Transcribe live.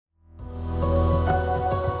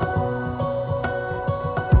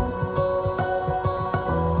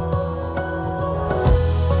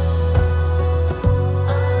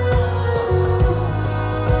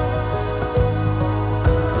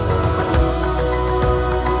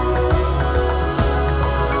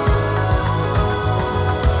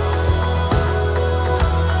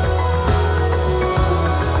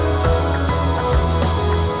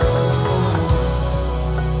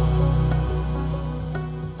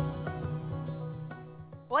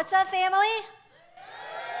What's up, family?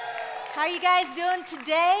 How are you guys doing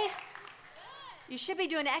today? You should be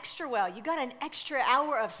doing extra well. You got an extra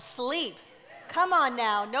hour of sleep. Come on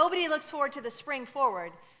now. Nobody looks forward to the spring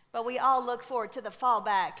forward, but we all look forward to the fall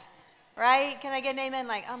back, right? Can I get an amen?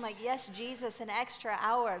 I'm like, yes, Jesus, an extra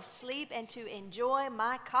hour of sleep and to enjoy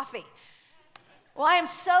my coffee. Well, I am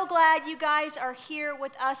so glad you guys are here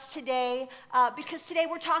with us today because today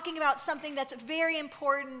we're talking about something that's very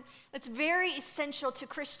important, that's very essential to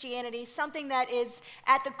Christianity, something that is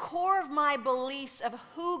at the core of my beliefs of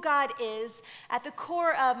who God is, at the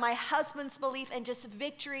core of my husband's belief and just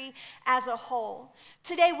victory as a whole.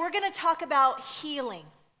 Today we're going to talk about healing.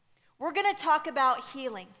 We're going to talk about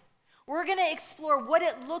healing. We're going to explore what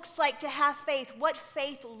it looks like to have faith, what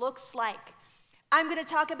faith looks like. I'm going to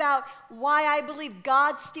talk about why I believe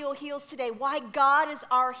God still heals today, why God is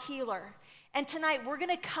our healer. And tonight we're going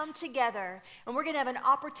to come together and we're going to have an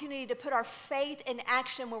opportunity to put our faith in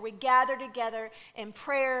action where we gather together in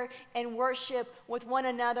prayer and worship with one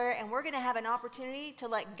another. And we're going to have an opportunity to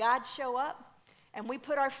let God show up and we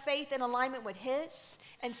put our faith in alignment with His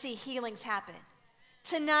and see healings happen.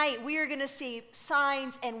 Tonight we are going to see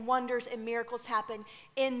signs and wonders and miracles happen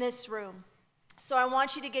in this room. So I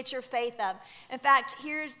want you to get your faith up. In fact,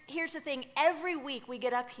 here's the thing. Every week we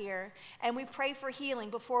get up here and we pray for healing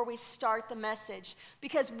before we start the message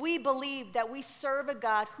because we believe that we serve a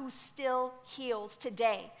God who still heals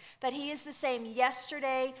today, that He is the same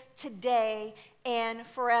yesterday, today, and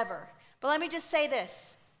forever. But let me just say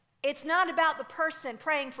this. It's not about the person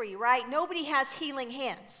praying for you, right? Nobody has healing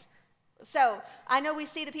hands. So I know we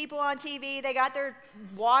see the people on TV, they got their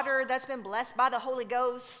water that's been blessed by the Holy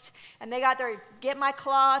Ghost, and they got their get my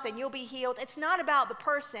cloth and you'll be healed. It's not about the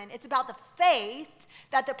person, it's about the faith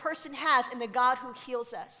that the person has in the God who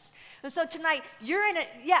heals us. And so tonight, you're in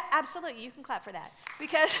yeah, absolutely, you can clap for that.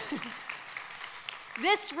 Because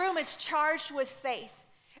this room is charged with faith.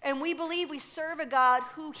 And we believe we serve a God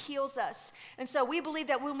who heals us. And so we believe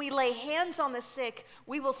that when we lay hands on the sick,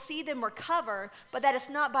 we will see them recover, but that it's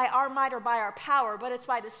not by our might or by our power, but it's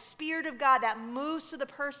by the Spirit of God that moves to the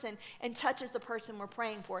person and touches the person we're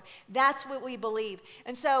praying for. That's what we believe.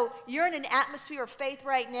 And so you're in an atmosphere of faith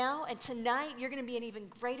right now, and tonight you're going to be in an even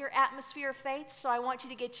greater atmosphere of faith. So I want you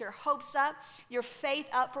to get your hopes up, your faith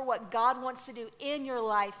up for what God wants to do in your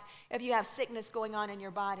life if you have sickness going on in your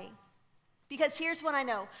body. Because here's what I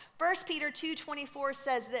know. 1 Peter 2:24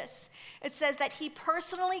 says this. It says that He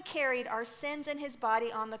personally carried our sins in His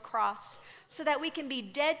body on the cross so that we can be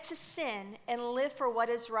dead to sin and live for what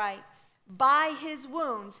is right. By His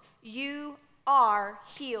wounds, you are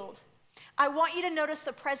healed. I want you to notice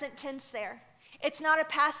the present tense there. It's not a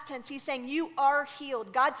past tense. He's saying you are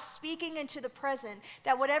healed. God's speaking into the present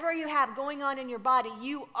that whatever you have going on in your body,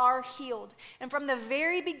 you are healed. And from the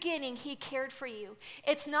very beginning, He cared for you.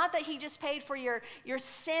 It's not that He just paid for your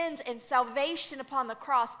sins and salvation upon the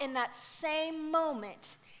cross. In that same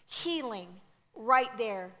moment, healing right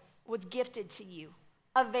there was gifted to you,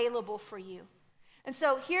 available for you. And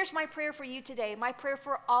so here's my prayer for you today, my prayer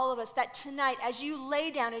for all of us, that tonight as you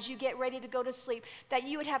lay down, as you get ready to go to sleep, that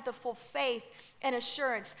you would have the full faith and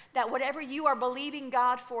assurance that whatever you are believing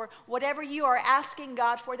God for, whatever you are asking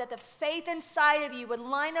God for, that the faith inside of you would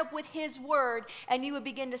line up with His word and you would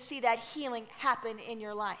begin to see that healing happen in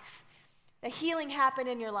your life. The healing happen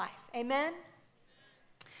in your life. Amen?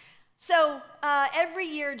 So every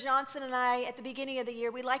year, Johnson and I, at the beginning of the year,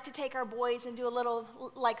 we like to take our boys and do a little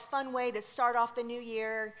fun way to start off the new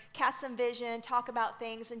year, cast some vision, talk about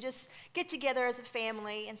things, and just get together as a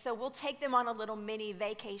family. And so we'll take them on a little mini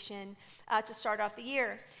vacation to start off the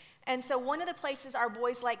year. And so one of the places our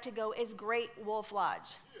boys like to go is Great Wolf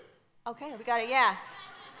Lodge. Okay, we got it, yeah.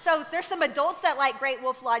 So there's some adults that like Great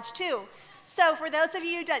Wolf Lodge too. So for those of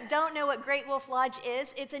you that don't know what Great Wolf Lodge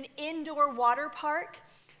is, it's an indoor water park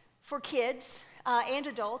for kids and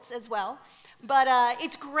adults as well. But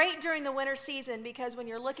it's great during the winter season because when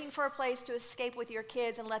you're looking for a place to escape with your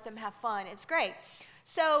kids and let them have fun, it's great.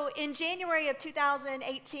 So in January of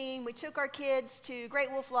 2018, we took our kids to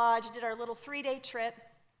Great Wolf Lodge, did our little 3-day trip,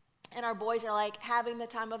 and our boys are like having the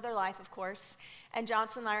time of their life, of course. And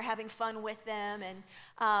Johnson and I are having fun with them.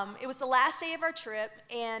 And it was the last day of our trip,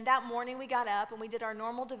 and that morning we got up and we did our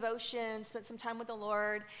normal devotion, spent some time with the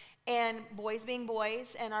Lord. And boys being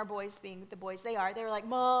boys, and our boys being the boys they are, they were like,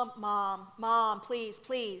 Mom, please,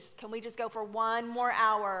 can we just go for one more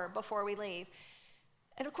hour before we leave?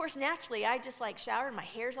 And of course, naturally, I just showered, my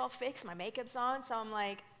hair's all fixed, my makeup's on, so I'm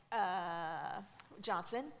like,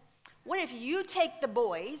 Johnson, what if you take the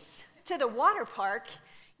boys to the water park,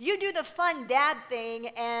 you do the fun dad thing,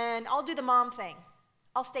 and I'll do the mom thing.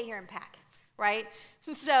 I'll stay here and pack, right?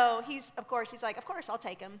 So he's like, of course, I'll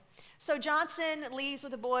take him. So Johnson leaves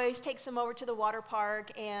with the boys, takes them over to the water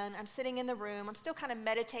park, and I'm sitting in the room. I'm still kind of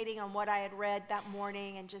meditating on what I had read that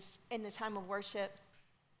morning and just in the time of worship.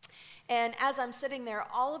 And as I'm sitting there,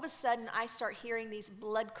 all of a sudden, I start hearing these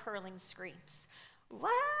blood-curdling screams. Wah!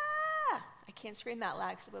 I can't scream that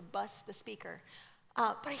loud because it would bust the speaker.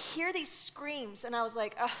 But I hear these screams, and I was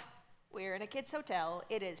like, oh, we're in a kid's hotel.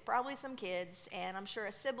 It is probably some kids, and I'm sure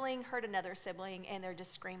a sibling heard another sibling, and they're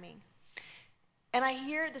just screaming. And I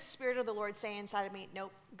hear the Spirit of the Lord say inside of me,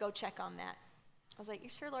 nope, go check on that. I was like, you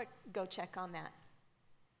sure, Lord? Go check on that.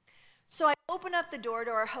 So I open up the door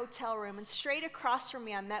to our hotel room, and straight across from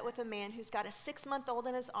me, I met with a man who's got a 6-month-old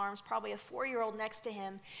in his arms, probably a 4-year-old next to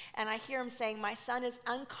him, and I hear him saying, my son is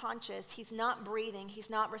unconscious. He's not breathing. He's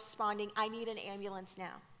not responding. I need an ambulance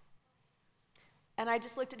now. And I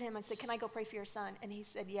just looked at him and said, can I go pray for your son? And he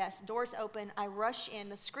said, yes. Doors open. I rush in.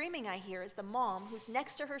 The screaming I hear is the mom who's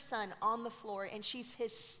next to her son on the floor, and she's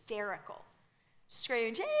hysterical,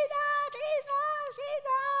 screaming, Jesus, Jesus,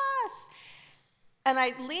 Jesus. And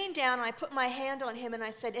I leaned down and I put my hand on him and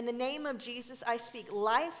I said, in the name of Jesus, I speak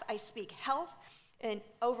life, I speak health, and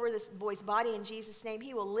over this boy's body in Jesus' name.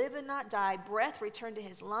 He will live and not die. Breath return to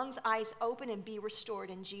his lungs, eyes open and be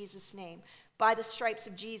restored in Jesus' name. By the stripes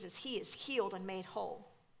of Jesus, he is healed and made whole.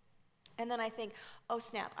 And then I think, oh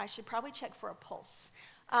snap, I should probably check for a pulse.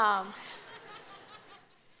 And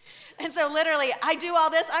so literally, I do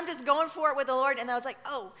all this. I'm just going for it with the Lord. And I was like,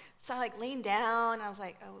 oh. So I like leaned down. I was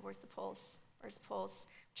like, oh, where's the pulse? Where's the pulse?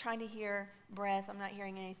 I'm trying to hear breath. I'm not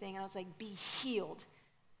hearing anything. And I was like, be healed.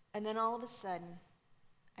 And then all of a sudden,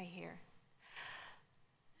 I hear.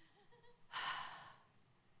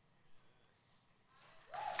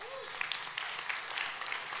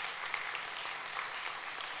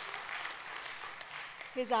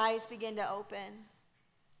 His eyes begin to open,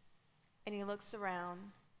 and he looks around.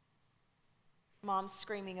 Mom's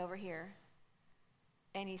screaming over here,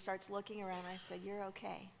 and he starts looking around. I said, you're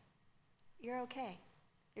okay. You're okay.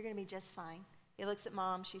 You're going to be just fine. He looks at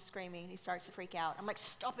Mom. She's screaming. He starts to freak out. I'm like,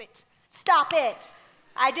 stop it. Stop it.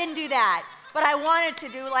 I didn't do that, but I wanted to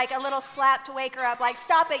do like a little slap to wake her up, like,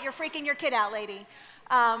 stop it. You're freaking your kid out, lady.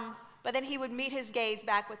 But then he would meet his gaze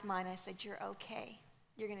back with mine. I said, you're okay.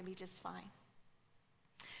 You're going to be just fine.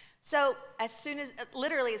 So as soon as,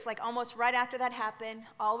 literally, it's like almost right after that happened,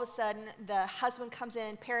 all of a sudden, the husband comes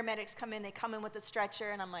in, paramedics come in, they come in with a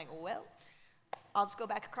stretcher, and I'm like, well, I'll just go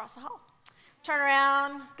back across the hall. Turn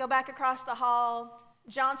around, go back across the hall.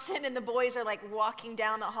 Johnson and the boys are like walking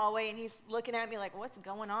down the hallway, and he's looking at me like, what's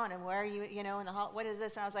going on, and where are you, in the hall, what is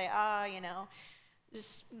this? And I was like,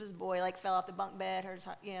 just this boy like fell off the bunk bed, or,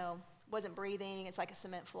 wasn't breathing. It's like a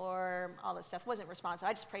cement floor, all this stuff. Wasn't responsive.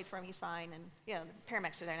 I just prayed for him. He's fine. And, the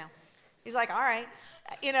paramedics are there now. He's like, all right.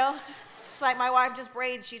 It's like my wife just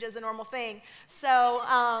braids. She does the normal thing. So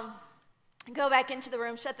go back into the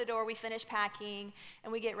room, shut the door. We finish packing,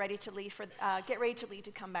 and we get ready to leave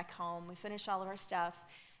to come back home. We finish all of our stuff.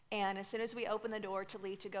 And as soon as we open the door to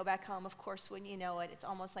leave to go back home, of course, when you know it, it's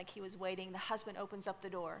almost like he was waiting. The husband opens up the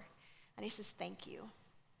door, and he says, thank you.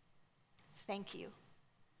 Thank you.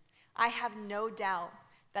 I have no doubt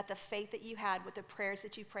that the faith that you had with the prayers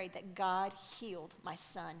that you prayed, that God healed my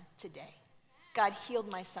son today. God healed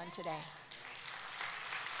my son today.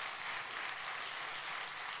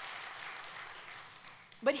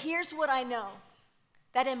 But here's what I know,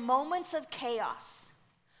 that in moments of chaos,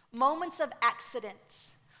 moments of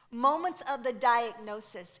accidents, moments of the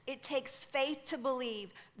diagnosis, it takes faith to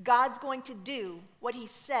believe God's going to do what he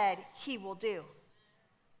said he will do.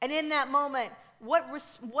 And in that moment,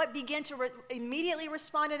 what began to immediately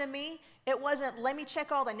respond to me, it wasn't, let me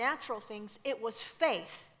check all the natural things. It was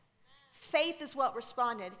faith. Faith is what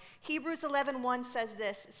responded. Hebrews 11:1 says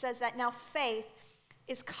this. It says that now faith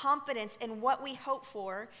is confidence in what we hope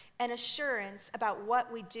for and assurance about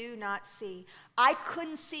what we do not see. I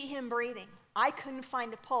couldn't see him breathing. I couldn't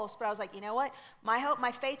find a pulse, but I was like, you know what? My hope,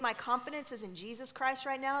 my faith, my confidence is in Jesus Christ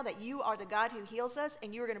right now, that you are the God who heals us,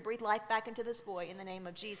 and you are going to breathe life back into this boy in the name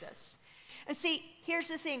of Jesus. And see, here's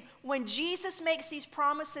the thing. When Jesus makes these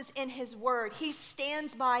promises in his word, he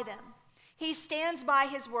stands by them. He stands by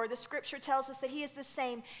his word. The scripture tells us that he is the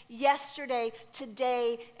same yesterday,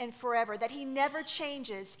 today, and forever, that he never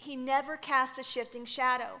changes. He never casts a shifting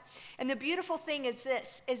shadow. And the beautiful thing is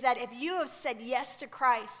this, is that if you have said yes to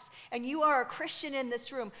Christ and you are a Christian in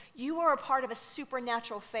this room, you are a part of a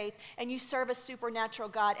supernatural faith and you serve a supernatural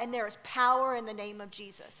God, and there is power in the name of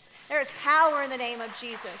Jesus. There is power in the name of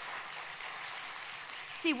Jesus.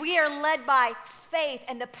 See, we are led by faith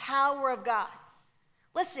and the power of God.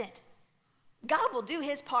 Listen, God will do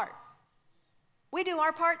his part. We do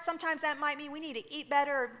our part. Sometimes that might mean we need to eat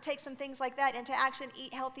better or take some things like that into action,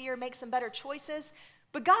 eat healthier, make some better choices.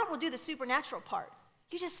 But God will do the supernatural part.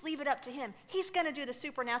 You just leave it up to him. He's going to do the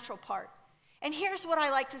supernatural part. And here's what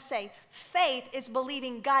I like to say. Faith is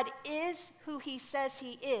believing God is who he says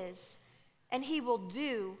he is, and he will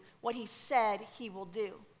do what he said he will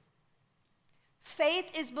do. Faith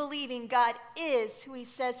is believing God is who he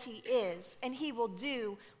says he is, and he will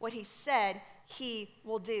do what he said he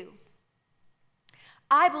will do.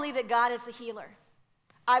 I believe that God is a healer.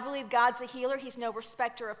 I believe God's a healer. He's no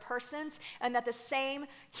respecter of persons, and that the same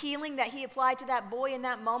healing that he applied to that boy in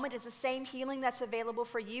that moment is the same healing that's available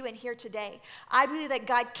for you and here today. I believe that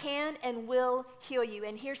God can and will heal you.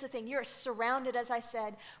 And here's the thing. You're surrounded, as I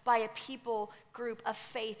said, by a people group of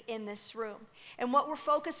faith in this room. And what we're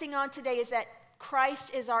focusing on today is that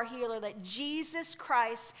Christ is our healer, that Jesus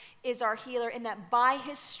Christ is our healer, and that by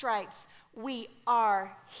his stripes we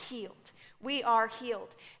are healed. We are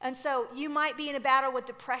healed. And so you might be in a battle with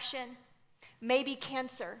depression, maybe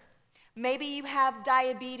cancer, maybe you have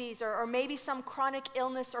diabetes, or maybe some chronic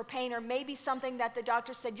illness or pain, or maybe something that the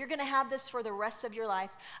doctor said, you're going to have this for the rest of your life.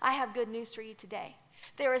 I have good news for you today.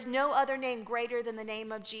 There is no other name greater than the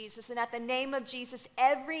name of Jesus. And at the name of Jesus,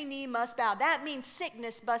 every knee must bow. That means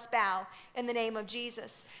sickness must bow in the name of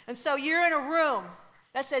Jesus. And so you're in a room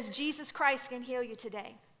that says Jesus Christ can heal you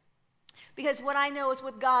today. Because what I know is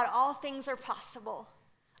with God, all things are possible.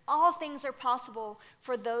 All things are possible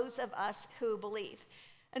for those of us who believe.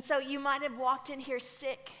 And so you might have walked in here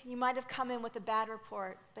sick. You might have come in with a bad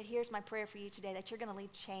report. But here's my prayer for you today, that you're going to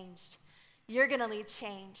leave changed. You're going to leave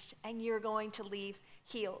changed, and you're going to leave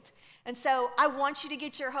healed. And so I want you to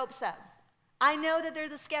get your hopes up. I know that there are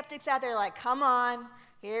the skeptics out there like, come on,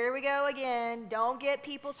 here we go again. Don't get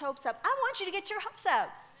people's hopes up. I want you to get your hopes up.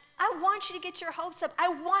 I want you to get your hopes up. I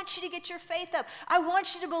want you to get your faith up. I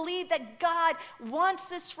want you to believe that God wants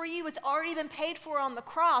this for you. It's already been paid for on the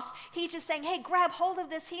cross. He's just saying, hey, grab hold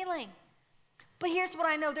of this healing. But here's what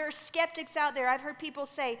I know. There are skeptics out there. I've heard people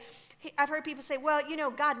say, well, you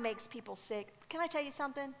know, God makes people sick. Can I tell you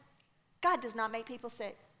something? God does not make people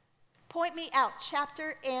sick. Point me out,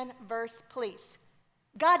 chapter and verse, please.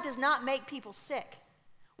 God does not make people sick.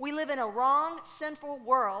 We live in a wrong, sinful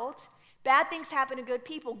world. Bad things happen to good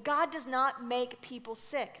people. God does not make people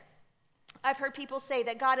sick. I've heard people say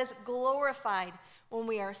that God is glorified when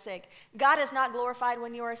we are sick. God is not glorified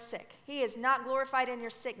when you are sick. He is not glorified in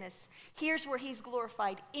your sickness. Here's where he's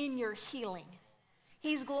glorified, in your healing.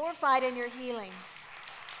 He's glorified in your healing.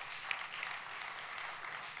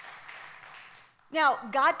 Now,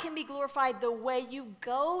 God can be glorified the way you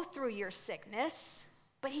go through your sickness,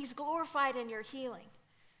 but he's glorified in your healing.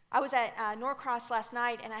 I was at Norcross last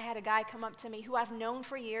night, and I had a guy come up to me who I've known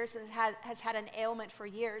for years and has had an ailment for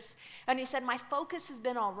years. And he said, my focus has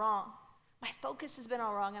been all wrong. My focus has been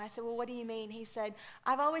all wrong. And I said, well, what do you mean? He said,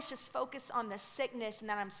 I've always just focused on the sickness and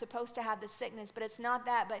that I'm supposed to have the sickness, but it's not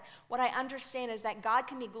that. But what I understand is that God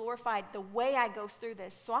can be glorified the way I go through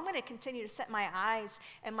this. So I'm going to continue to set my eyes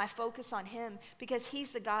and my focus on him, because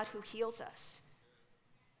he's the God who heals us.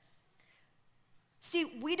 See,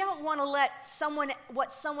 we don't want to let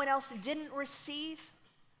what someone else didn't receive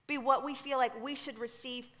be what we feel like we should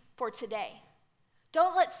receive for today.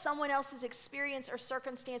 Don't let someone else's experience or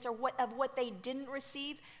circumstance or what they didn't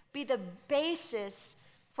receive be the basis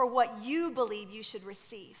for what you believe you should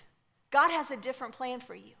receive. God has a different plan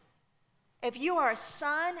for you. If you are a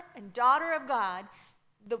son and daughter of God,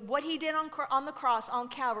 what he did on the cross on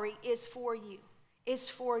Calvary is for you, is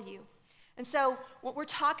for you. And so what we're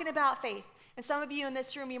talking about faith. And some of you in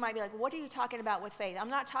this room, you might be like, what are you talking about with faith? I'm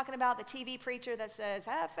not talking about the TV preacher that says,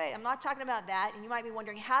 have faith. I'm not talking about that. And you might be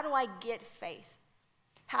wondering, how do I get faith?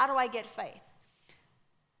 How do I get faith?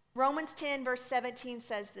 Romans 10 verse 17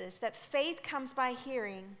 says this, that faith comes by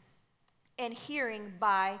hearing, and hearing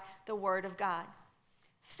by the word of God.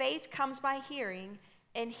 Faith comes by hearing,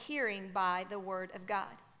 and hearing by the word of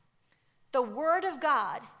God. The word of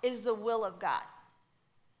God is the will of God.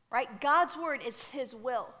 Right? God's word is his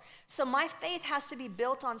will. So my faith has to be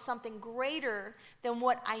built on something greater than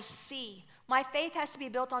what I see. My faith has to be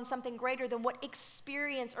built on something greater than what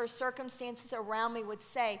experience or circumstances around me would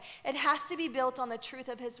say. It has to be built on the truth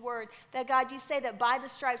of his word. That God, you say that by the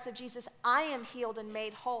stripes of Jesus, I am healed and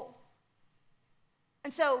made whole.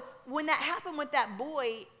 And so when that happened with that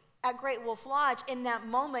boy at Great Wolf Lodge, in that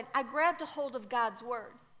moment, I grabbed a hold of God's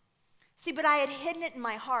word. See, but I had hidden it in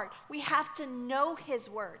my heart. We have to know his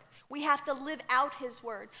word. We have to live out his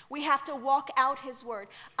word. We have to walk out his word.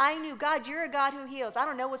 I knew, God, you're a God who heals. I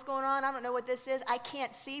don't know what's going on. I don't know what this is. I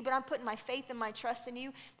can't see, but I'm putting my faith and my trust in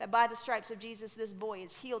you that by the stripes of Jesus, this boy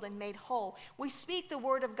is healed and made whole. We speak the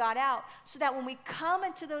word of God out so that when we come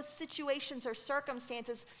into those situations or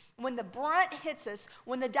circumstances, when the brunt hits us,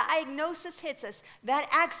 when the diagnosis hits us, that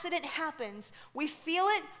accident happens, we feel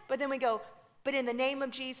it, but then we go, but in the name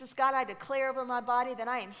of Jesus, God, I declare over my body that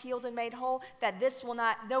I am healed and made whole, that this will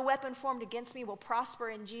not, no weapon formed against me will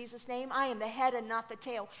prosper in Jesus' name. I am the head and not the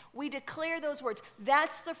tail. We declare those words.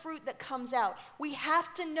 That's the fruit that comes out. We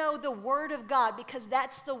have to know the word of God because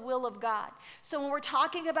that's the will of God. So when we're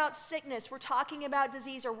talking about sickness, we're talking about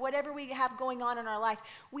disease or whatever we have going on in our life,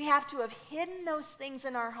 we have to have hidden those things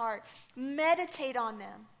in our heart, meditate on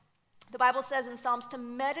them. The Bible says in Psalms to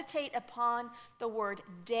meditate upon the word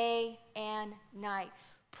day and night.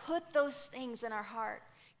 Put those things in our heart.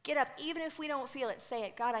 Get up, even if we don't feel it, say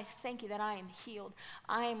it. God, I thank you that I am healed.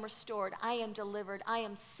 I am restored. I am delivered. I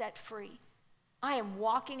am set free. I am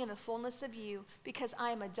walking in the fullness of you because I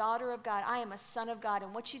am a daughter of God. I am a son of God.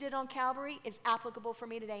 And what you did on Calvary is applicable for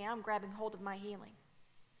me today. And I'm grabbing hold of my healing.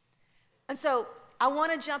 And so I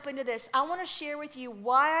want to jump into this. I want to share with you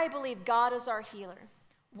why I believe God is our healer.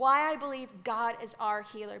 Why I believe God is our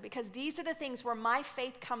healer, because these are the things where my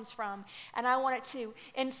faith comes from, and I want it to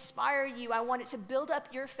inspire you. I want it to build up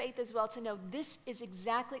your faith as well, to know this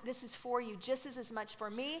is for you, just as much for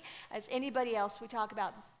me as anybody else we talk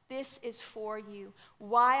about. This is for you.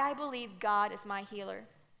 Why I believe God is my healer.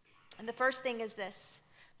 And the first thing is this,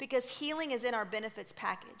 because healing is in our benefits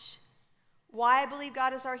package. Why I believe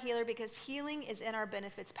God is our healer, because healing is in our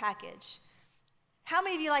benefits package. How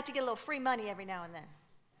many of you like to get a little free money every now and then?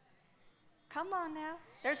 Come on now.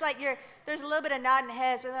 There's a little bit of nodding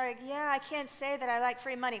heads. We're like, yeah, I can't say that I like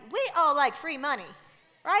free money. We all like free money,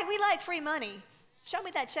 right? We like free money. Show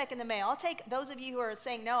me that check in the mail. I'll take, those of you who are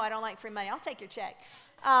saying, no, I don't like free money, I'll take your check.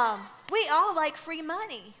 We all like free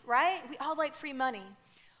money, right? We all like free money.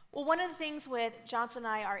 Well, one of the things with Johnson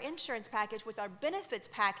and I, our insurance package, with our benefits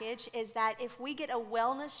package, is that if we get a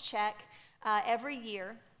wellness check every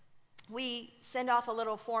year, we send off a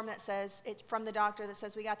little form that says, from the doctor that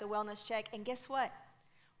says we got the wellness check, and guess what?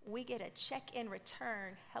 We get a check in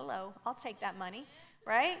return. Hello, I'll take that money,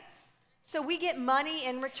 right? So we get money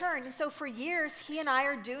in return. And so for years, he and I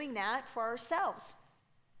are doing that for ourselves.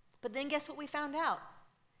 But then guess what we found out?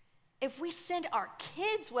 If we send our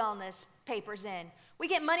kids' wellness papers in, we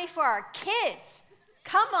get money for our kids.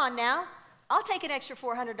 Come on now. I'll take an extra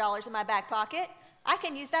 $400 in my back pocket. I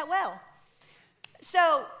can use that well.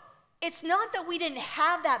 So it's not that we didn't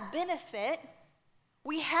have that benefit.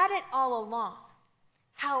 We had it all along.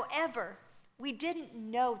 However, we didn't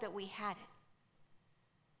know that we had it.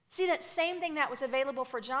 See, that same thing that was available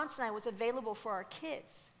for Johnson and I was available for our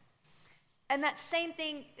kids. And that same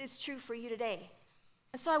thing is true for you today.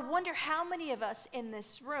 And so I wonder how many of us in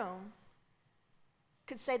this room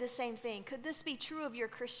could say the same thing. Could this be true of your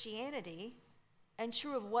Christianity and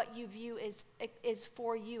true of what you view is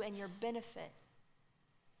for you and your benefit?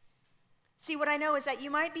 See, what I know is that you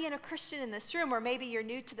might be a Christian in this room, or maybe you're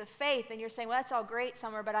new to the faith and you're saying, well, that's all great,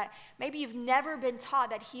 Summer, but maybe you've never been taught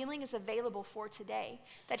that healing is available for today,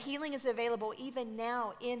 that healing is available even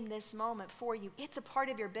now in this moment for you. It's a part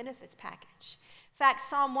of your benefits package. In fact,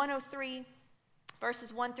 Psalm 103,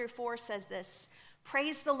 verses 1 through 4 says this,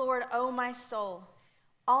 "Praise the Lord, O my soul,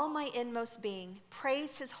 all my inmost being.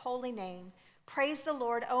 Praise his holy name. Praise the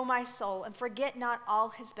Lord, O my soul, and forget not all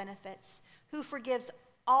his benefits, who forgives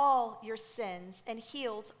all your sins and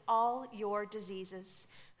heals all your diseases,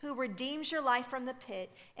 who redeems your life from the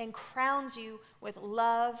pit and crowns you with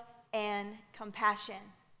love and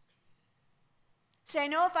compassion." See, I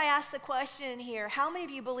know if I ask the question in here, how many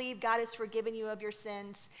of you believe God has forgiven you of your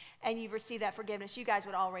sins and you've received that forgiveness? You guys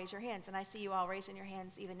would all raise your hands, and I see you all raising your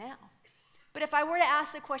hands even now. But if I were to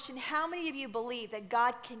ask the question, how many of you believe that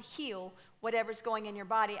God can heal whatever's going in your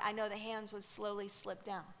body? I know the hands would slowly slip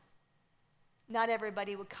down. Not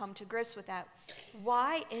everybody would come to grips with that.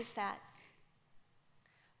 Why is that?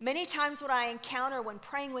 Many times what I encounter when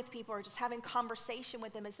praying with people or just having conversation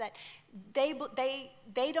with them is that they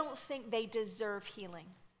don't think they deserve healing.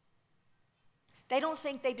 They don't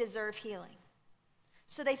think they deserve healing.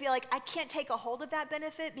 So they feel like, I can't take a hold of that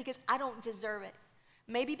benefit because I don't deserve it.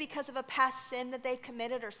 Maybe because of a past sin that they've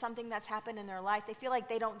committed or something that's happened in their life. They feel like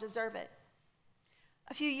they don't deserve it.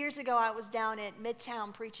 A few years ago, I was down at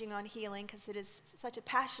Midtown preaching on healing because it is such a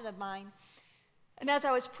passion of mine. And as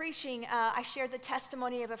I was preaching, I shared the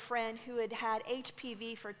testimony of a friend who had had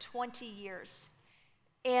HPV for 20 years.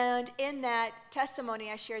 And in that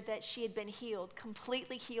testimony, I shared that she had been healed,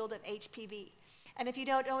 completely healed of HPV. And if you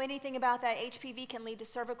don't know anything about that, HPV can lead to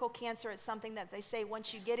cervical cancer. It's something that they say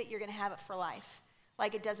once you get it, you're going to have it for life.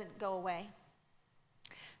 Like it doesn't go away.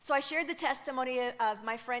 So I shared the testimony of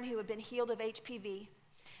my friend who had been healed of HPV.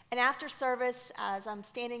 And after service, as I'm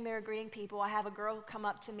standing there greeting people, I have a girl come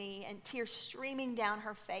up to me and tears streaming down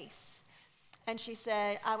her face. And she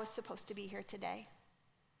said, I was supposed to be here today.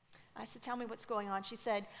 I said, tell me what's going on. She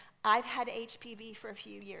said, I've had HPV for a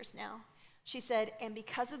few years now. She said, and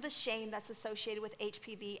because of the shame that's associated with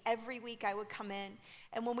HPV, every week I would come in.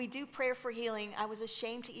 And when we do prayer for healing, I was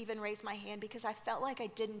ashamed to even raise my hand because I felt like I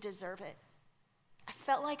didn't deserve it. I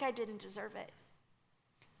felt like I didn't deserve it.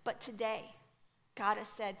 But today, God has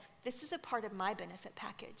said, this is a part of my benefit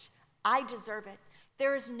package. I deserve it.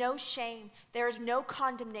 There is no shame. There is no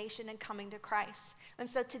condemnation in coming to Christ. And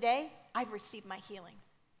so today, I've received my healing.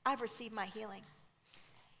 I've received my healing.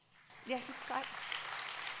 Yeah,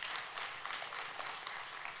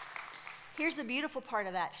 here's the beautiful part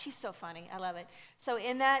of that. She's so funny. I love it. So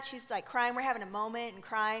in that, she's like crying. We're having a moment and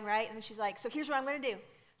crying, right? And then she's like, so here's what I'm going to do.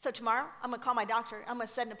 So tomorrow, I'm going to call my doctor. I'm going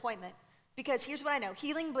to set an appointment. Because here's what I know.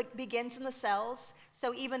 Healing begins in the cells.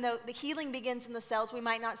 So even though the healing begins in the cells, we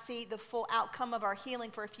might not see the full outcome of our healing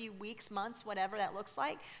for a few weeks, months, whatever that looks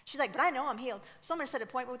like. She's like, but I know I'm healed. So I'm going to set an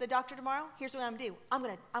appointment with the doctor tomorrow. Here's what I'm going to do.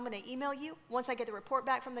 I'm going to email you once I get the report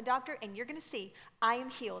back from the doctor, and you're going to see I am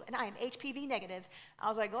healed, and I am HPV negative. I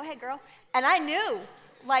was like, go ahead, girl. And I knew.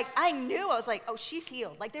 I was like, oh, she's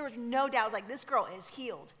healed. Like, there was no doubt. I was like, this girl is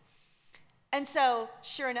healed. And so,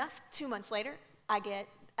 sure enough, 2 months later, I get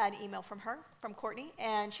an email from her, from Courtney,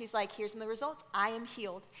 and she's like, here's the results. I am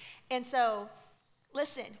healed. And so,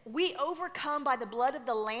 listen, we overcome by the blood of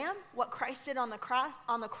the Lamb, what Christ did on the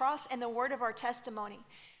cross, and the word of our testimony.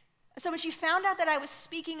 So when she found out that I was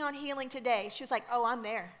speaking on healing today, she was like, oh, I'm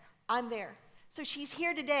there. I'm there. So she's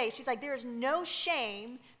here today. She's like, there is no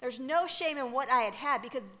shame. There's no shame in what I had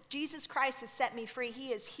because Jesus Christ has set me free.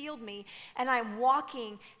 He has healed me, and I'm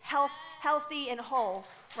walking healthy and whole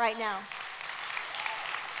right now.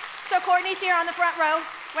 So Courtney's here on the front row.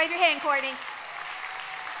 Wave your hand, Courtney.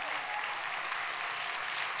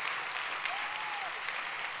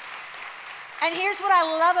 And here's what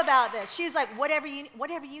I love about this. She's like, whatever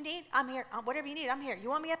you need, I'm here. Whatever you need, I'm here. You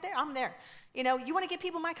want me up there? I'm there. You know, you want to give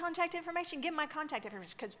people my contact information? Give them my contact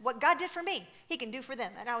information because what God did for me, he can do for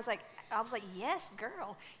them. And I was like, yes,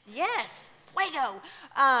 girl. Yes. Fuego.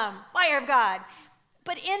 Fire of God.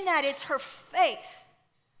 But in that, it's her faith.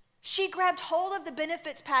 She grabbed hold of the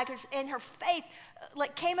benefits package, and her faith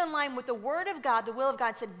came in line with the word of God, the will of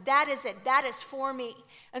God, said, that is it. That is for me.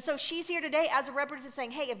 And so she's here today as a representative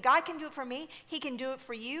saying, hey, if God can do it for me, he can do it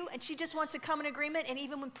for you. And she just wants to come in agreement and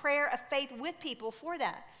even with prayer of faith with people for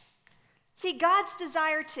that. See, God's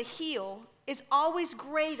desire to heal is always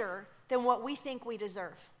greater than what we think we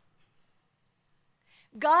deserve.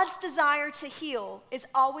 God's desire to heal is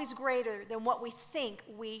always greater than what we think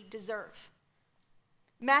we deserve.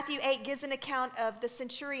 Matthew 8 gives an account of the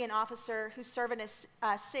centurion officer whose servant is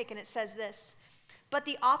sick, and it says this. But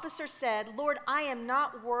the officer said, Lord, I am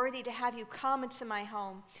not worthy to have you come into my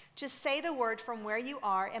home. Just say the word from where you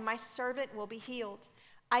are, and my servant will be healed.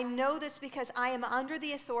 I know this because I am under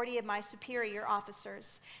the authority of my superior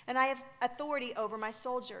officers, and I have authority over my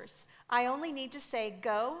soldiers. I only need to say,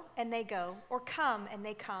 go, and they go, or come, and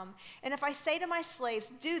they come. And if I say to my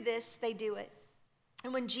slaves, do this, they do it.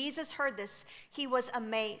 And when Jesus heard this, he was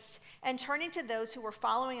amazed. And turning to those who were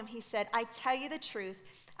following him, he said, I tell you the truth,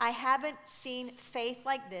 I haven't seen faith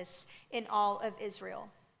like this in all of Israel.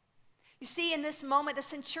 You see, in this moment, the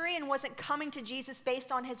centurion wasn't coming to Jesus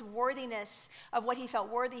based on his worthiness of what he felt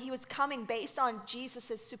worthy. He was coming based on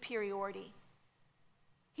Jesus' superiority.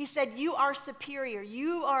 He said, you are superior.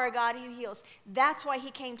 You are a God who heals. That's why he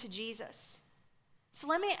came to Jesus. So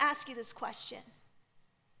let me ask you this question.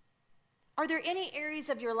 Are there any areas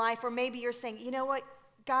of your life where maybe you're saying, you know what,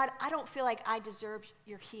 God, I don't feel like I deserve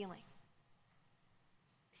your healing?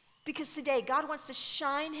 Because today, God wants to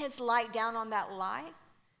shine his light down on that lie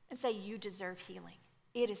and say, you deserve healing.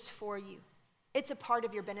 It is for you. It's a part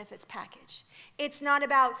of your benefits package. It's not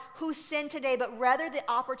about who sinned today, but rather the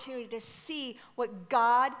opportunity to see what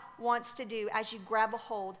God wants to do as you grab a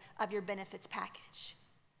hold of your benefits package.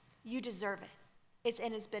 You deserve it. It's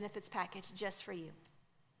in his benefits package just for you.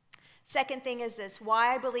 Second thing is this,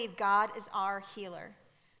 why I believe God is our healer.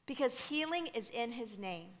 Because healing is in his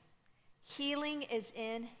name. Healing is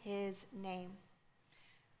in his name.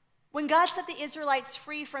 When God set the Israelites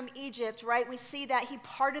free from Egypt, right, we see that he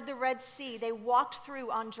parted the Red Sea. They walked through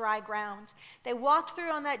on dry ground. They walked through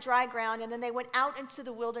on that dry ground, and then they went out into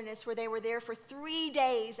the wilderness where they were there for 3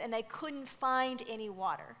 days, and they couldn't find any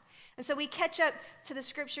water. And so we catch up to the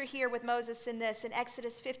scripture here with Moses in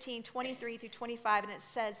Exodus 15, 23 through 25, and it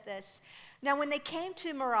says this. Now when they came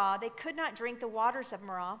to Marah, they could not drink the waters of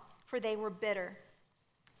Marah, for they were bitter.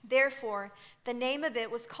 Therefore, the name of it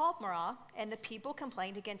was called Marah, and the people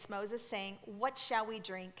complained against Moses, saying, "What shall we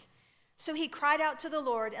drink?" So he cried out to the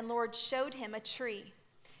Lord, and the Lord showed him a tree.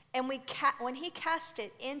 And when he cast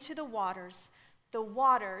it into the waters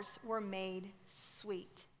were made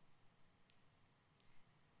sweet.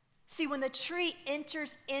 See, when the tree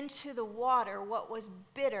enters into the water, what was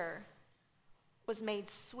bitter was made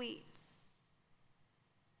sweet.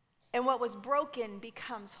 And what was broken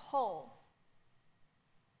becomes whole.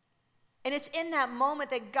 And it's in that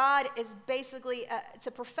moment that God is basically, it's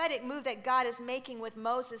a prophetic move that God is making with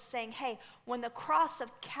Moses, saying, hey, when the cross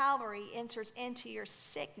of Calvary enters into your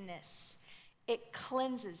sickness, it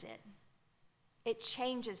cleanses it. It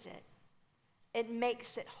changes it. It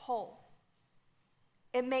makes it whole.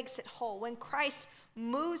 It makes it whole. When Christ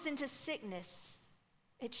moves into sickness,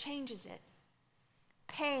 it changes it.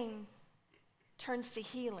 Pain turns to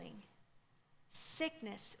healing.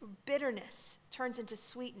 Sickness, bitterness turns into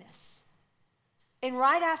sweetness. And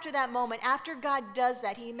right after that moment, after God does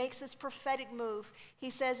that, he makes this prophetic move.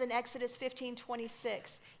 He says in Exodus 15,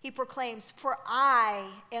 26, he proclaims, "For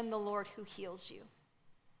I am the Lord who heals you."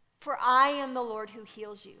 For I am the Lord who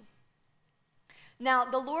heals you. Now,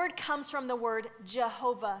 the Lord comes from the word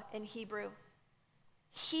Jehovah in Hebrew.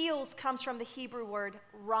 Heals comes from the Hebrew word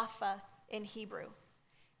Rapha in Hebrew.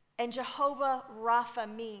 And Jehovah Rapha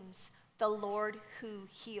means the Lord who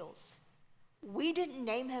heals. We didn't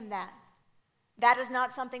name him that. That is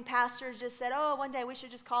not something pastors just said, oh, one day we should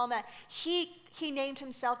just call him that. He named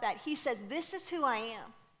himself that. He says, this is who I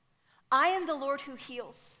am. I am the Lord who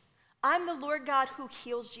heals. I'm the Lord God who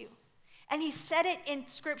heals you. And he said it in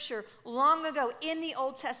Scripture long ago in the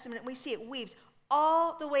Old Testament. We see it weaved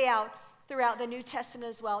all the way out throughout the New Testament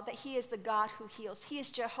as well, that he is the God who heals. He is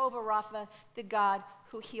Jehovah Rapha, the God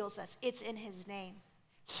who heals us. It's in his name.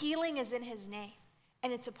 Healing is in his name,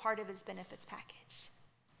 and it's a part of his benefits package.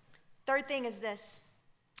 Third thing is this,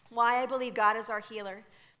 why I believe God is our healer.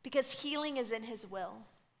 Because healing is in his will.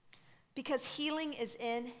 Because healing is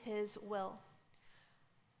in his will.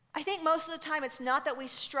 I think most of the time it's not that we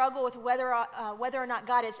struggle with whether or not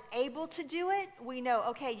God is able to do it. We know,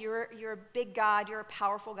 okay, you're a big God, you're a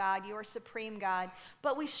powerful God, you're a supreme God.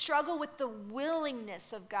 But we struggle with the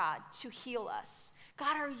willingness of God to heal us.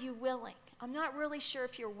 God, are you willing? I'm not really sure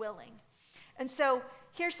if you're willing. And so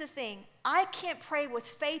here's the thing. I can't pray with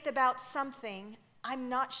faith about something I'm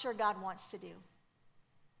not sure God wants to do.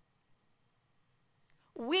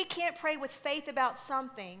 We can't pray with faith about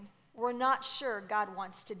something we're not sure God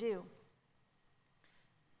wants to do.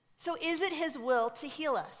 So is it his will to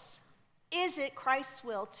heal us? Is it Christ's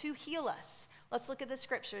will to heal us? Let's look at the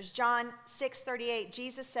scriptures. John 6:38,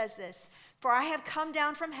 Jesus says this, "For I have come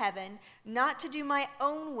down from heaven, not to do my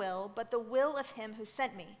own will, but the will of him who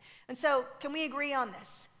sent me." And so, can we agree on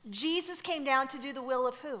this? Jesus came down to do the will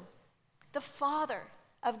of who? The Father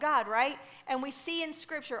of God, right? And we see in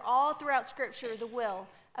Scripture, all throughout Scripture, the will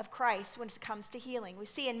of Christ when it comes to healing. We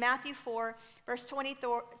see in Matthew 4, verse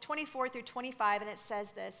 24 through 25, and it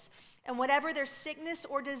says this, "And whatever their sickness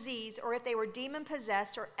or disease, or if they were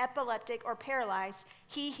demon-possessed or epileptic or paralyzed,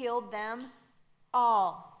 he healed them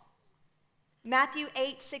all." Matthew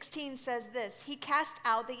 8:16 says this, "He cast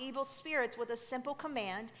out the evil spirits with a simple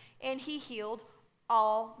command, and he healed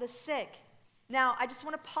all the sick." Now, I just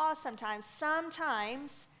want to pause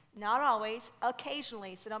sometimes, not always,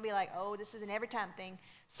 occasionally, so don't be like, oh, this is an every time thing.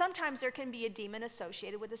 Sometimes there can be a demon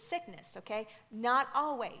associated with a sickness, okay? Not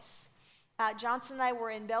always. Johnson and I were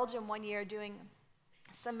in Belgium one year doing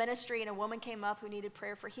some ministry, and a woman came up who needed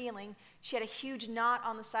prayer for healing. She had a huge knot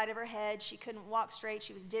on the side of her head. She couldn't walk straight.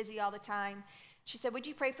 She was dizzy all the time. She said, "Would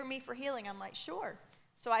you pray for me for healing?" I'm like, "Sure."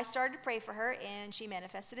 So I started to pray for her, and she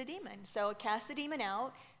manifested a demon. So I cast the demon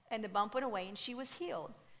out, and the bump went away, and she was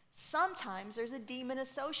healed. Sometimes there's a demon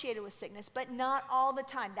associated with sickness, but not all the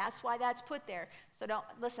time. That's why that's put there. So don't,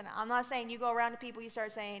 listen, I'm not saying you go around to people, you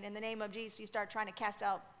start saying, in the name of Jesus, you start trying to cast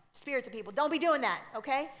out spirits of people. Don't be doing that,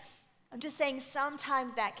 okay? I'm just saying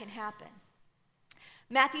sometimes that can happen.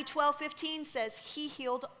 Matthew 12:15 says, "He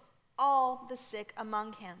healed all the sick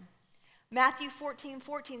among him." Matthew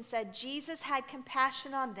 14:14 said, "Jesus had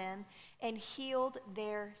compassion on them and healed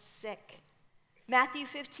their sick." Matthew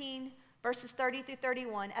 15, verses 30 through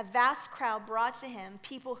 31, "A vast crowd brought to him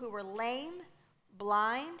people who were lame,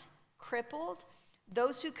 blind, crippled,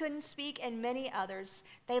 those who couldn't speak, and many others.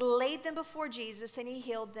 They laid them before Jesus, and he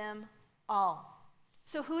healed them all.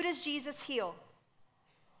 So who does Jesus heal?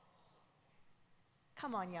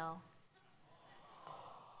 Come on, y'all.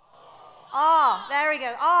 All. There we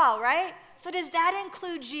go. All, right? So does that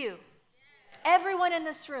include you? Everyone in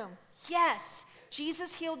this room? Yes.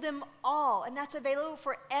 Jesus healed them all, and that's available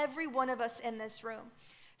for every one of us in this room.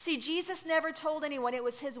 See, Jesus never told anyone it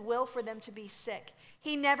was his will for them to be sick.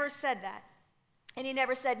 He never said that. And he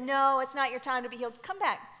never said, no, it's not your time to be healed. Come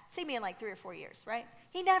back. See me in like 3 or 4 years, right?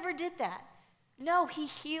 He never did that. No, he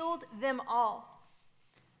healed them all.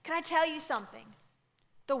 Can I tell you something?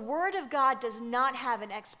 The Word of God does not have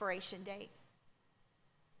an expiration date.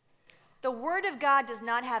 The Word of God does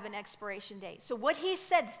not have an expiration date. So what he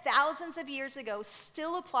said thousands of years ago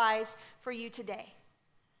still applies for you today.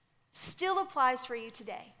 Still applies for you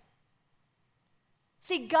today.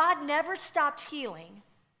 See, God never stopped healing.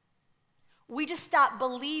 We just stopped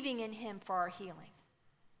believing in him for our healing.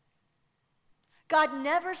 God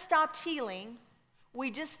never stopped healing.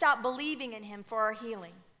 We just stopped believing in him for our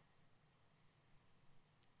healing.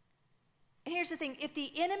 And here's the thing. If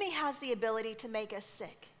the enemy has the ability to make us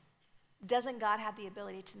sick, doesn't God have the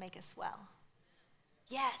ability to make us well?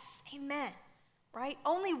 Yes, amen, right?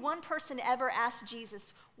 Only one person ever asked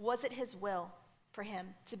Jesus, was it his will for him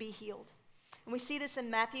to be healed? And we see this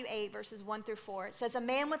in Matthew 8, verses 1 through 4. It says, a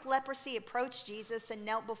man with leprosy approached Jesus and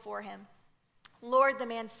knelt before him. Lord, the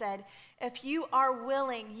man said, if you are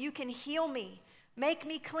willing, you can heal me. Make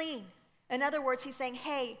me clean. In other words, he's saying,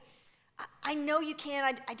 hey, I know you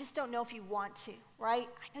can. I just don't know if you want to, right?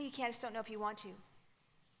 I know you can. I just don't know if you want to.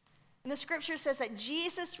 And the scripture says that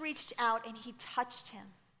Jesus reached out and he touched him.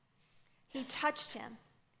 He touched him.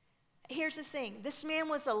 Here's the thing. This man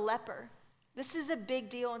was a leper. This is a big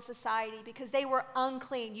deal in society because they were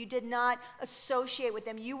unclean. You did not associate with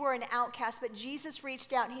them. You were an outcast. But Jesus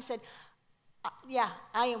reached out and he said, yeah,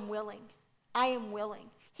 I am willing. I am willing.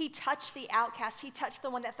 He touched the outcast. He touched the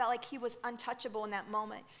one that felt like he was untouchable in that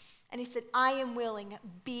moment. And he said, I am willing.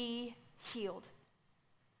 Be healed.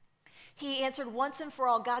 He answered once and for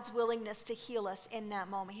all God's willingness to heal us in that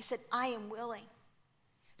moment. He said, I am willing.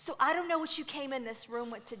 So I don't know what you came in this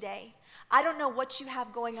room with today. I don't know what you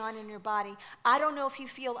have going on in your body. I don't know if you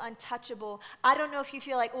feel untouchable. I don't know if you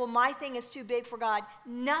feel like, well, my thing is too big for God.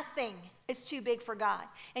 Nothing is too big for God.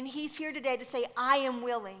 And he's here today to say, I am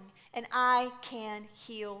willing and I can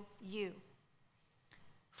heal you.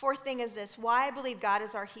 Fourth thing is this, why I believe God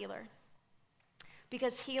is our healer.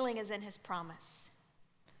 Because healing is in his promise.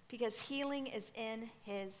 Because healing is in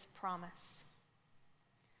his promise.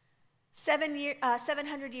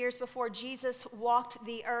 700 years before Jesus walked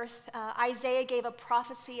the earth, Isaiah gave a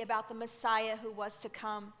prophecy about the Messiah who was to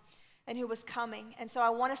come and who was coming. And so I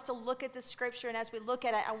want us to look at the scripture, and as we look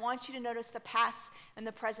at it, I want you to notice the past and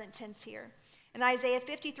the present tense here. In Isaiah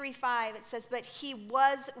 53:5, it says, but he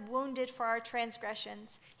was wounded for our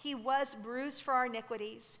transgressions. He was bruised for our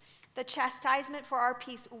iniquities. The chastisement for our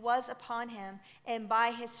peace was upon him, and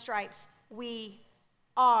by his stripes we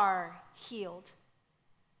are healed.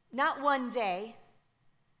 Not one day,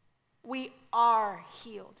 we are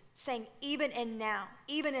healed. Saying even in now,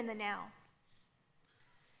 even in the now.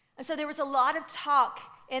 And so there was a lot of talk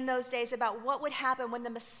in those days about what would happen when the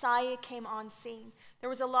Messiah came on scene. There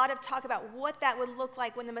was a lot of talk about what that would look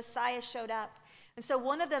like when the Messiah showed up. And so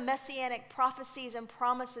one of the messianic prophecies and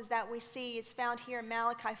promises that we see is found here in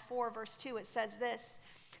Malachi 4, verse 2. It says this.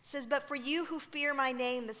 It says, but for you who fear my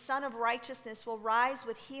name, the Son of Righteousness will rise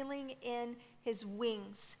with healing in his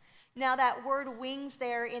wings. Now that word wings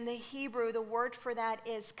there in the Hebrew, the word for that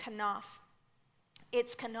is kanaf.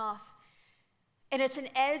 It's kanaf. And it's an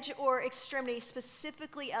edge or extremity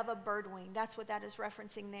specifically of a bird wing. That's what that is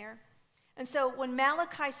referencing there. And so when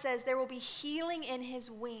Malachi says there will be healing in his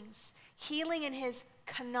wings, healing in his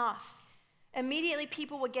kanaf, immediately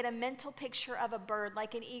people would get a mental picture of a bird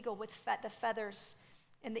like an eagle with the feathers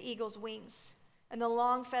in the eagle's wings and the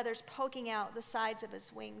long feathers poking out the sides of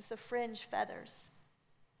his wings, the fringe feathers.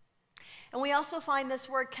 And we also find this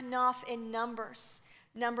word kanaf in Numbers.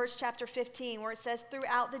 Numbers chapter 15, where it says,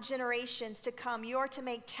 throughout the generations to come, you are to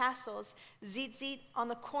make tassels, zitzit, on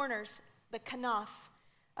the corners, the kanaf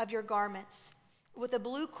of your garments, with a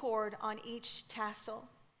blue cord on each tassel.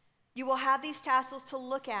 You will have these tassels to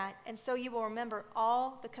look at, and so you will remember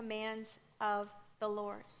all the commands of the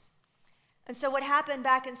Lord. And so what happened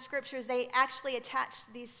back in Scripture is they actually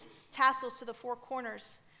attached these tassels to the four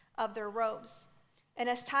corners of their robes. And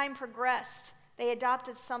as time progressed, they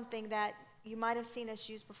adopted something that you might have seen us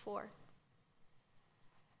use before.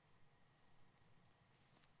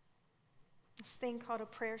 This thing called a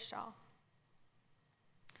prayer shawl.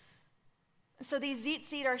 So these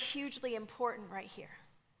tzitzit are hugely important right here.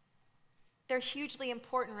 They're hugely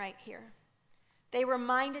important right here. They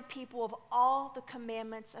reminded people of all the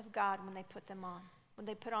commandments of God when they put them on, when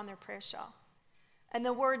they put on their prayer shawl. And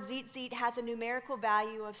the word tzitzit has a numerical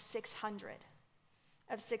value of 600.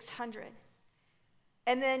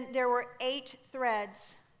 And then there were 8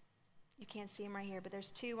 threads. You can't see them right here, but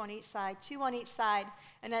there's 2 on each side.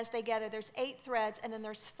 And as they gather, there's 8 threads, and then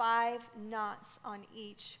there's 5 knots on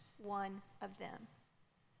each one of them.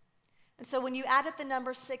 And so when you add up the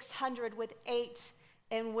number 600 with 8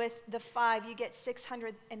 and with the 5, you get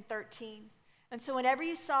 613. And so whenever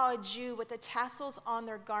you saw a Jew with the tassels on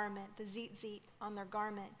their garment, the tzitzit on their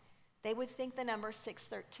garment, they would think the number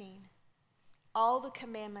 613. All the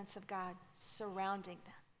commandments of God surrounding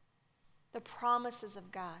them. The promises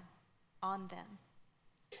of God on them.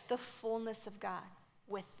 The fullness of God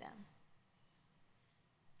with them.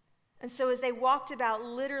 And so as they walked about,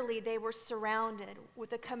 literally they were surrounded with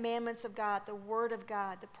the commandments of God, the word of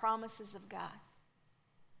God, the promises of God.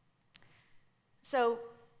 So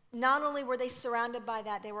not only were they surrounded by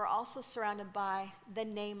that, they were also surrounded by the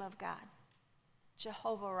name of God,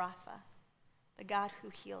 Jehovah Rapha, the God who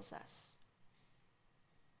heals us.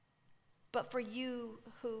 But for you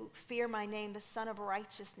who fear my name, the Son of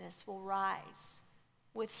Righteousness will rise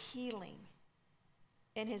with healing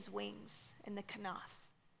in his wings, in the kanaf.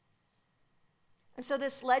 And so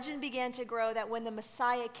this legend began to grow that when the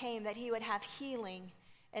Messiah came, that he would have healing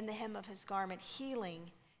in the hem of his garment,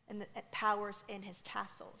 healing and the powers in his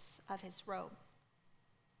tassels of his robe.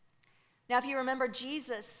 Now, if you remember,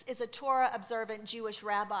 Jesus is a Torah-observant Jewish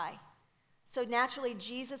rabbi. So naturally,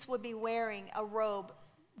 Jesus would be wearing a robe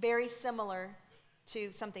very similar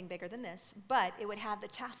to something bigger than this, but it would have the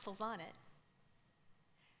tassels on it.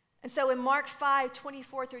 And so in Mark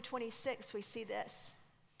 5:24-26, we see this.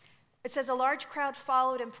 It says, a large crowd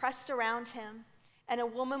followed and pressed around him, and a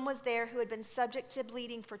woman was there who had been subject to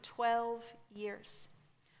bleeding for 12 years.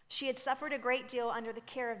 She had suffered a great deal under the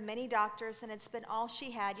care of many doctors and had spent all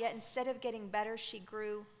she had, yet instead of getting better, she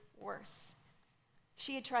grew worse.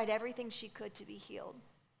 She had tried everything she could to be healed.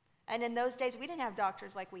 And in those days, we didn't have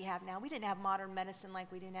doctors like we have now. We didn't have modern medicine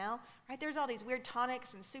like we do now, right? There's all these weird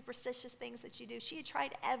tonics and superstitious things that you do. She had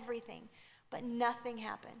tried everything, but nothing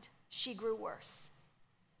happened. She grew worse.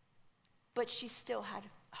 But she still had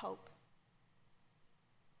hope.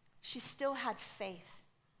 She still had faith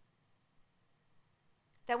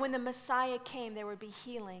that when the Messiah came, there would be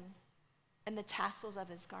healing in the tassels of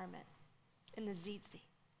his garment, in the tzitzit.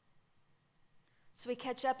 So we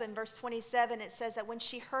catch up in verse 27. It says that when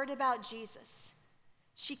she heard about Jesus,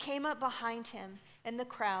 she came up behind him in the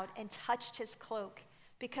crowd and touched his cloak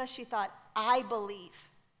because she thought, I believe.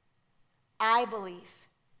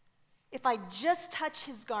 If I just touch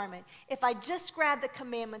his garment, if I just grab the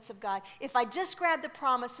commandments of God, if I just grab the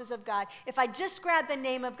promises of God, if I just grab the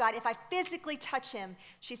name of God, if I physically touch him,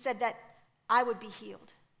 she said that I would be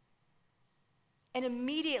healed. And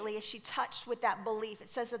immediately as she touched with that belief,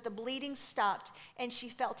 it says that the bleeding stopped and she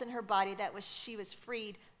felt in her body that she was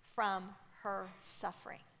freed from her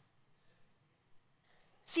suffering.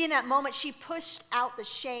 See, in that moment, she pushed out the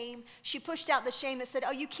shame. She pushed out the shame that said,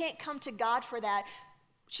 oh, you can't come to God for that.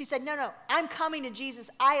 She said, no, I'm coming to Jesus.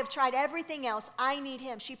 I have tried everything else. I need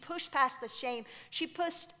him. She pushed past the shame. She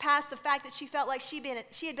pushed past the fact that she felt like she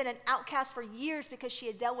had been an outcast for years because she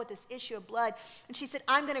had dealt with this issue of blood. And she said,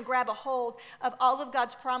 I'm going to grab a hold of all of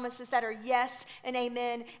God's promises that are yes and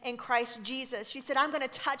amen in Christ Jesus. She said, I'm going to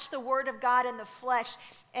touch the word of God in the flesh.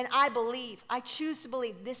 And I choose to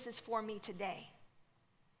believe this is for me today.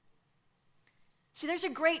 See, there's a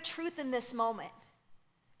great truth in this moment.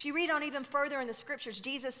 If you read on even further in the scriptures,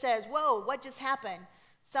 Jesus says, whoa, what just happened?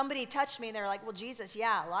 Somebody touched me, and they're like, well, Jesus,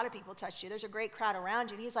 yeah, a lot of people touched you. There's a great crowd around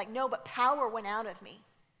you. And he's like, no, but power went out of me.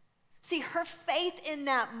 See, her faith in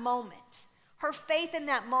that moment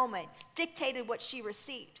dictated what she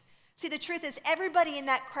received. See, the truth is everybody in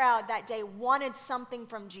that crowd that day wanted something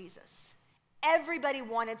from Jesus. Everybody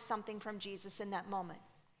wanted something from Jesus in that moment.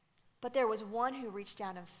 But there was one who reached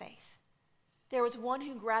out in faith. There was one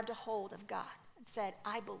who grabbed a hold of God and said,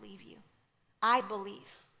 I believe you. I believe.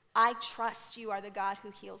 I trust you are the God who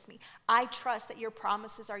heals me. I trust that your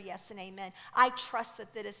promises are yes and amen. I trust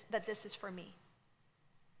that this is for me.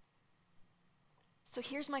 So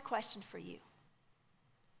here's my question for you.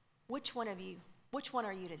 Which one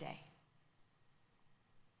are you today?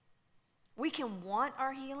 We can want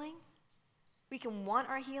our healing.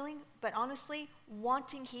 But honestly,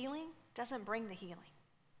 wanting healing doesn't bring the healing.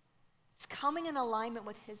 It's coming in alignment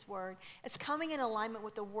with his word. It's coming in alignment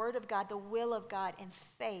with the word of God, the will of God, and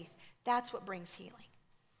faith. That's what brings healing.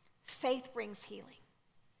 Faith brings healing.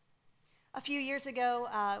 A few years ago,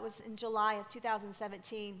 it was in July of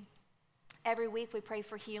 2017, every week we pray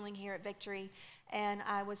for healing here at Victory, and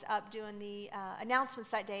I was up doing the announcements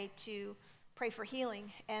that day to pray for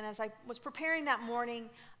healing. And as I was preparing that morning,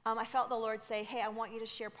 I felt the Lord say, hey, I want you to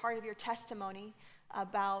share part of your testimony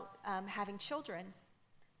about having children.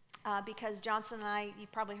 Because Johnson and I,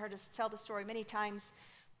 you've probably heard us tell the story many times,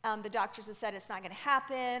 the doctors have said it's not going to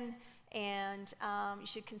happen, and you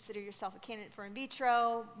should consider yourself a candidate for in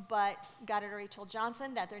vitro, but God had already told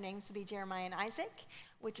Johnson that their names would be Jeremiah and Isaac,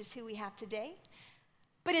 which is who we have today.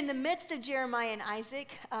 But in the midst of Jeremiah and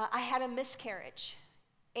Isaac, I had a miscarriage,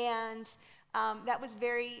 and that was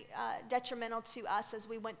very detrimental to us as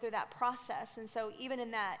we went through that process. And so even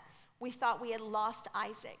in that, we thought we had lost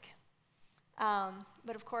Isaac.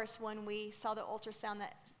 But of course, when we saw the ultrasound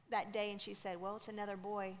that day and she said, well, it's another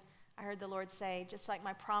boy, I heard the Lord say, just like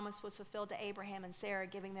my promise was fulfilled to Abraham and Sarah,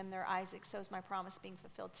 giving them their Isaac, so is my promise being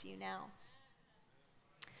fulfilled to you now.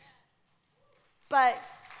 But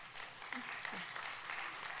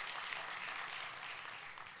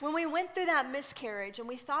when we went through that miscarriage and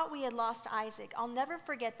we thought we had lost Isaac, I'll never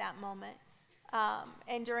forget that moment.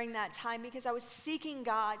 And during that time, because I was seeking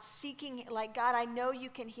God, like, God, I know you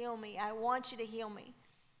can heal me. I want you to heal me.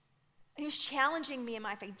 And he was challenging me in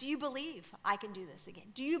my faith. Do you believe I can do this again?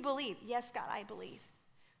 Do you believe? Yes, God, I believe.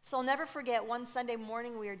 So I'll never forget one Sunday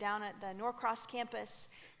morning, we were down at the Norcross campus,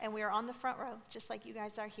 and we were on the front row, just like you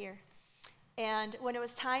guys are here. And when it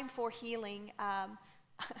was time for healing, I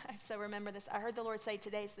still remember this. I heard the Lord say,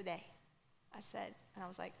 today's the day. I said, and I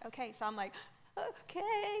was like, okay. So I'm like,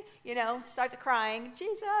 okay, start the crying.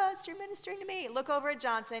 Jesus, you're ministering to me. Look over at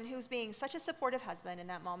Johnson, who's being such a supportive husband in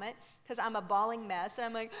that moment, because I'm a bawling mess, and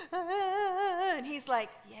I'm like, and he's like,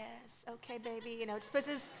 yes, okay, baby, just puts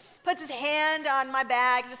his hand on my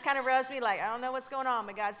back, and just kind of rubs me like, I don't know what's going on,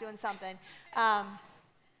 but God's doing something.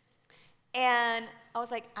 And I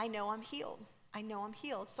was like, I know I'm healed. I know I'm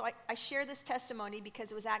healed. So I share this testimony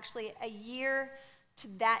because it was actually a year to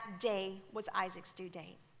that day was Isaac's due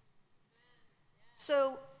date.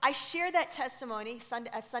 So I share that testimony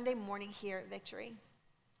Sunday morning here at Victory.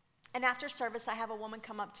 And after service, I have a woman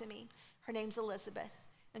come up to me. Her name's Elizabeth,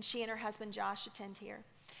 and she and her husband Josh attend here.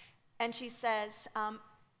 And she says,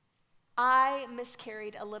 I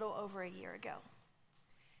miscarried a little over a year ago.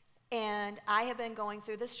 And I have been going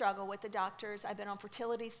through the struggle with the doctors. I've been on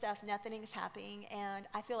fertility stuff. Nothing is happening. And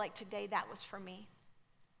I feel like today that was for me.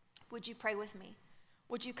 Would you pray with me?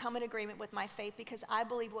 Would you come in agreement with my faith? Because I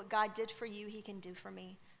believe what God did for you, he can do for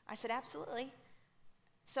me. I said, absolutely.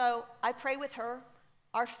 So I pray with her.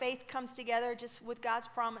 Our faith comes together just with God's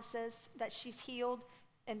promises that she's healed.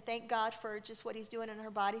 And thank God for just what he's doing in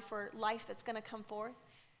her body for life that's going to come forth.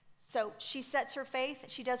 So she sets her faith.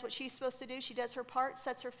 She does what she's supposed to do. She does her part,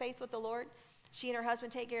 sets her faith with the Lord. She and her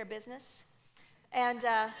husband take care of business. And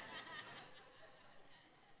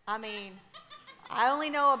I only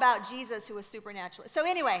know about Jesus, who was supernatural. So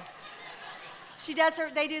anyway,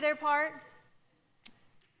 they do their part.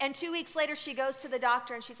 And 2 weeks later, she goes to the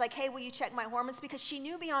doctor and she's like, hey, will you check my hormones? Because she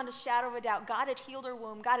knew beyond a shadow of a doubt, God had healed her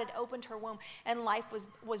womb. God had opened her womb, and life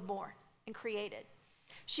was born and created.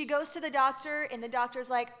 She goes to the doctor, and the doctor's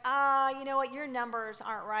like, you know what, your numbers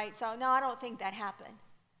aren't right. So no, I don't think that happened.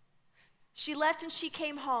 She left and she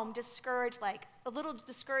came home discouraged, like a little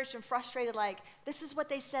discouraged and frustrated, like, this is what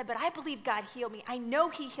they said, but I believe God healed me. I know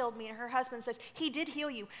he healed me. And her husband says, he did heal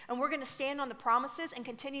you. And we're going to stand on the promises and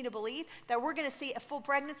continue to believe that we're going to see a full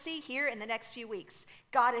pregnancy here in the next few weeks.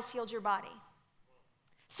 God has healed your body.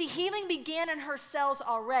 See, healing began in her cells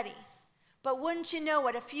already. But wouldn't you know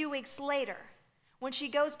it, a few weeks later, when she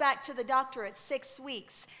goes back to the doctor at 6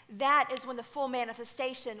 weeks, that is when the full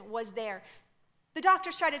manifestation was there. The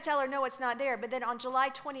doctors tried to tell her, no, it's not there. But then on July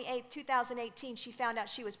 28, 2018, she found out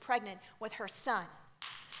she was pregnant with her son.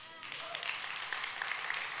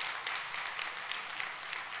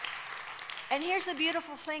 And here's the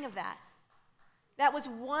beautiful thing of that. That was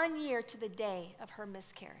 1 year to the day of her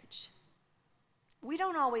miscarriage. We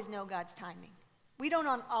don't always know God's timing. We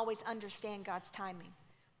don't always understand God's timing.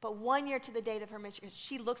 But 1 year to the date of her miscarriage,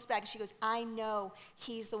 she looks back and she goes, I know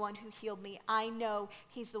he's the one who healed me. I know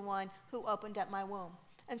he's the one who opened up my womb.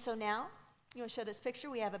 And so now, you want to show this picture?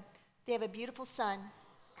 They have a beautiful son,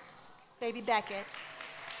 baby Beckett.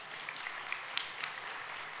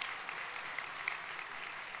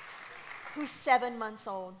 Who's 7 months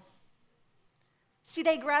old. See,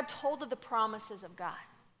 they grabbed hold of the promises of God.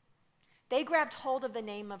 They grabbed hold of the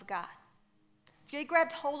name of God. They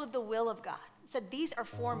grabbed hold of the will of God. Said, these are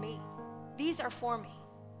for me. These are for me.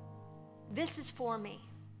 This is for me.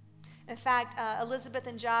 In fact, Elizabeth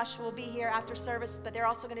and Josh will be here after service, but they're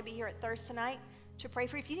also going to be here at Thirst tonight to pray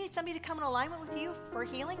for you. If you need somebody to come in alignment with you for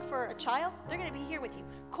healing for a child, they're going to be here with you.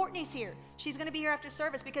 Courtney's here. She's going to be here after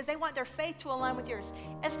service because they want their faith to align with yours.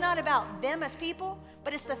 It's not about them as people,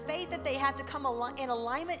 but it's the faith that they have to come in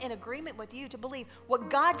alignment, in agreement with you to believe what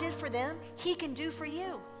God did for them, he can do for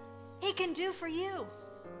you. He can do for you.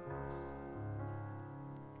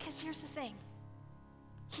 Because here's the thing.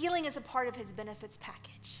 Healing is a part of his benefits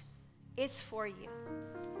package. It's for you.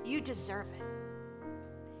 You deserve it.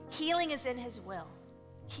 Healing is in his will.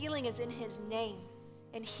 Healing is in his name.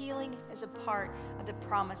 And healing is a part of the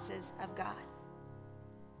promises of God.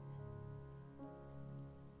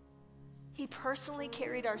 He personally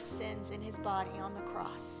carried our sins in his body on the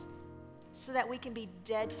cross so that we can be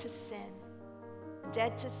dead to sin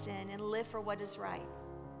and live for what is right.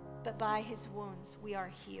 But by his wounds, we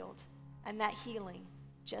are healed. And that healing,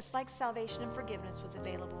 just like salvation and forgiveness was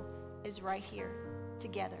available, is right here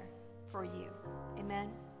together for you.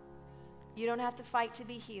 Amen? You don't have to fight to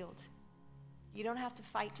be healed. You don't have to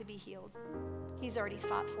fight to be healed. He's already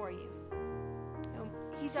fought for you.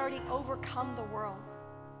 He's already overcome the world.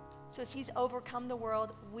 So as he's overcome the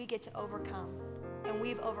world, we get to overcome. And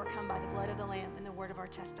we've overcome by the blood of the Lamb and the word of our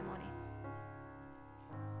testimony.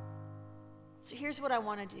 So here's what I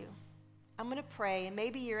want to do. I'm going to pray, and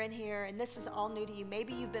maybe you're in here, and this is all new to you.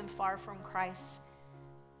 Maybe you've been far from Christ.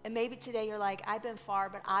 And maybe today you're like, I've been far,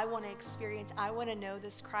 but I want to experience, I want to know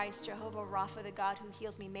this Christ, Jehovah Rapha, the God who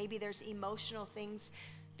heals me. Maybe there's emotional things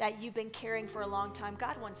that you've been carrying for a long time.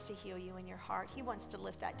 God wants to heal you in your heart. He wants to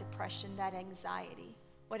lift that depression, that anxiety,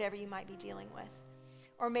 whatever you might be dealing with.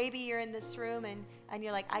 Or maybe you're in this room and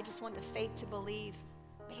you're like, I just want the faith to believe.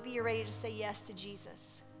 Maybe you're ready to say yes to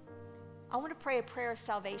Jesus. I want to pray a prayer of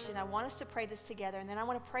salvation. I want us to pray this together, and then I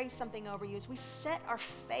want to pray something over you as we set our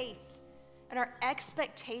faith and our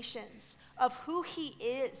expectations of who he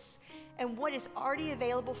is and what is already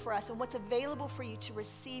available for us and what's available for you to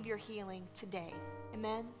receive your healing today.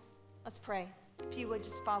 Amen? Let's pray. If you would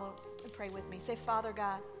just follow and pray with me. Say, Father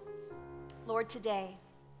God, Lord, today,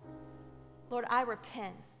 Lord, I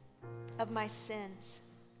repent of my sins.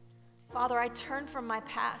 Father, I turn from my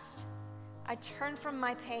past. I turn from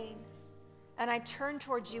my pain, and I turn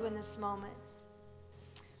towards you in this moment.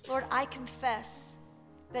 Lord, I confess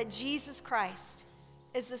that Jesus Christ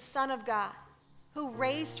is the Son of God who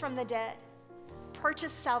raised from the dead,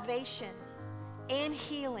 purchased salvation and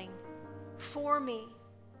healing for me.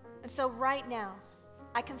 And so right now,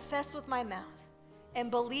 I confess with my mouth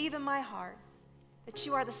and believe in my heart that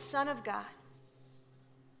you are the Son of God.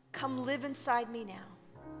 Come live inside me now,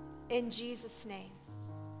 in Jesus' name.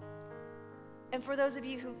 And for those of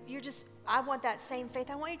you who I want that same faith,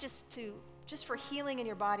 I want you just for healing in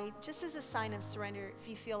your body, just as a sign of surrender, if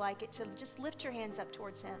you feel like it, to just lift your hands up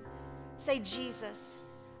towards him. Say, Jesus,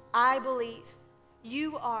 I believe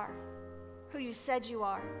you are who you said you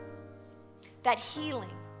are. That healing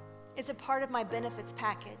is a part of my benefits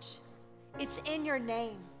package. It's in your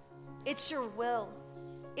name. It's your will.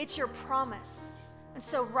 It's your promise. And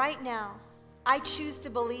so right now, I choose to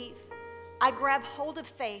believe. I grab hold of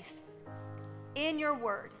faith in your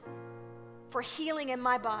word for healing in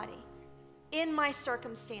my body, in my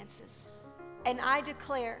circumstances. And I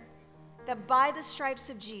declare that by the stripes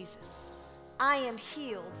of Jesus, I am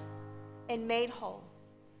healed and made whole.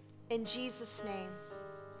 In Jesus' name,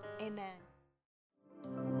 amen.